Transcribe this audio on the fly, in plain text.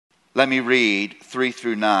Let me read 3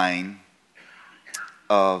 through 9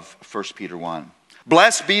 of 1 Peter 1.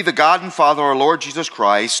 Blessed be the God and Father, our Lord Jesus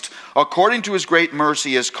Christ. According to his great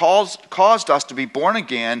mercy, has caused us to be born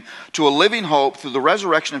again to a living hope through the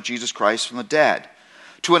resurrection of Jesus Christ from the dead,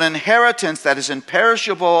 to an inheritance that is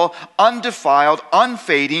imperishable, undefiled,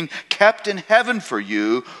 unfading, kept in heaven for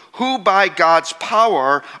you, who by God's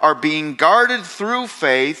power are being guarded through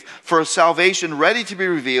faith for a salvation ready to be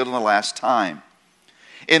revealed in the last time.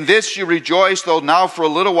 In this you rejoice, though now for a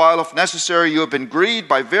little while, if necessary, you have been grieved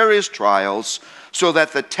by various trials, so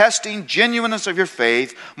that the testing genuineness of your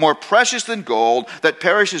faith, more precious than gold, that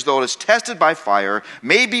perishes though it is tested by fire,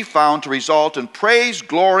 may be found to result in praise,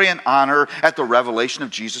 glory, and honor at the revelation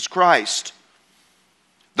of Jesus Christ.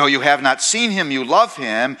 Though you have not seen him, you love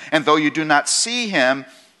him, and though you do not see him,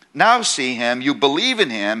 you believe in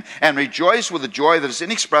him, and rejoice with a joy that is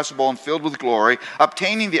inexpressible and filled with glory,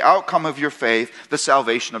 obtaining the outcome of your faith, the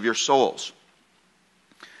salvation of your souls.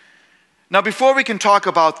 Now, before we can talk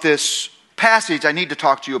about this passage, I need to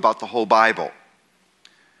talk to you about the whole Bible.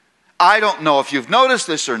 I don't know if you've noticed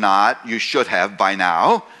this or not, you should have by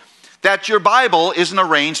now, that your Bible isn't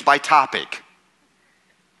arranged by topic.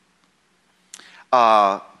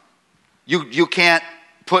 You can't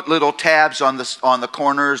put little tabs on the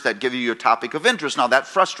corners that give you your topic of interest. Now that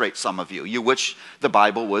frustrates some of you. You wish the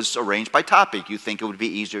Bible was arranged by topic. You think it would be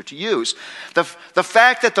easier to use. The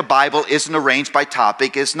fact that the Bible isn't arranged by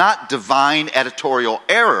topic is not divine editorial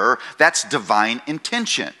error. That's divine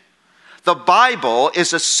intention. The Bible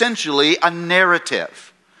is essentially a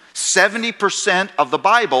narrative. 70% of the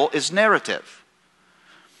Bible is narrative.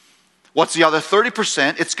 What's the other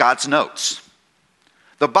 30%? It's God's notes.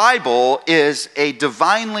 The Bible is a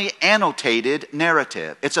divinely annotated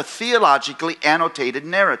narrative. It's a theologically annotated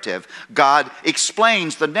narrative. God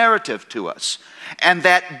explains the narrative to us. And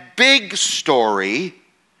that big story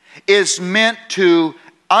is meant to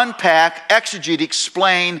unpack, exegete,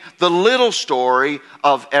 explain the little story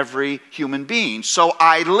of every human being. So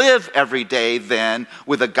I live every day then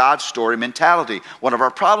with a God story mentality. One of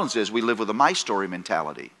our problems is we live with a my story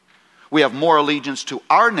mentality. We have more allegiance to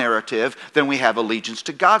our narrative than we have allegiance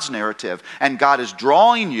to God's narrative. And God is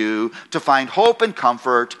drawing you to find hope and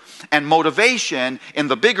comfort and motivation in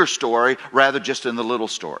the bigger story rather just in the little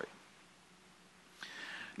story.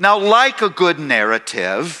 Now, like a good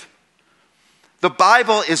narrative, the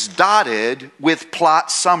Bible is dotted with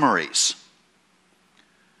plot summaries.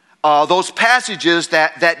 Those passages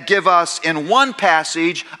that give us in one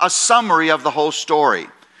passage a summary of the whole story.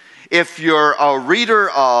 If you're a reader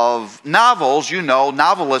of novels, you know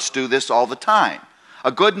novelists do this all the time.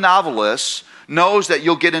 A good novelist knows that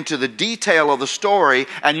you'll get into the detail of the story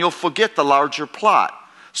and you'll forget the larger plot.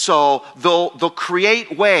 So they'll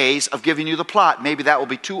create ways of giving you the plot. Maybe that will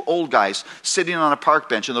be two old guys sitting on a park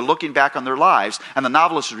bench and they're looking back on their lives and the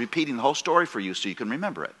novelist is repeating the whole story for you so you can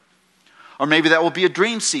remember it. Or maybe that will be a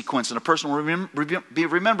dream sequence and a person will be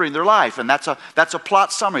remembering their life, and that's a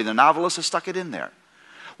plot summary. The novelist has stuck it in there.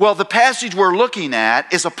 Well, the passage we're looking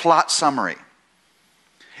at is a plot summary.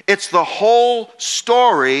 It's the whole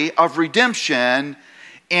story of redemption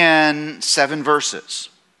in 7 verses.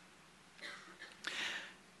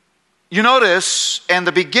 You notice in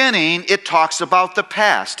the beginning it talks about the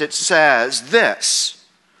past. It says this: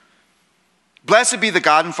 Blessed be the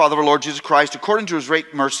God and Father of our Lord Jesus Christ, according to his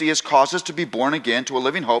great mercy, has caused us to be born again to a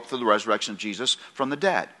living hope through the resurrection of Jesus from the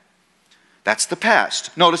dead. That's the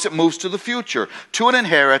past. Notice it moves to the future, to an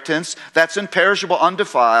inheritance that's imperishable,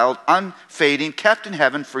 undefiled, unfading, kept in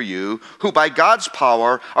heaven for you, who by God's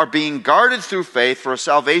power are being guarded through faith for a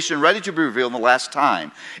salvation ready to be revealed in the last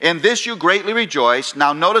time. In this you greatly rejoice.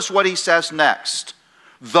 Now notice what he says next.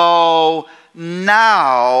 Though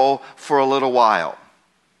now for a little while.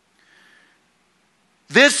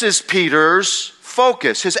 This is Peter's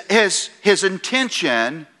focus. His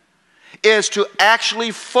intention is to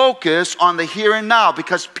actually focus on the here and now,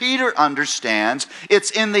 because Peter understands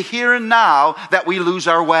it's in the here and now that we lose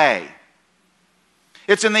our way.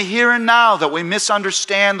 It's in the here and now that we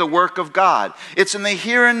misunderstand the work of God. It's in the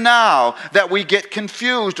here and now that we get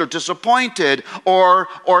confused or disappointed or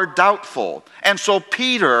doubtful. And so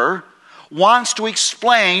Peter wants to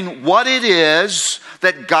explain what it is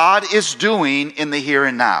that God is doing in the here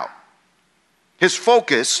and now. His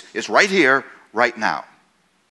focus is right here, right now.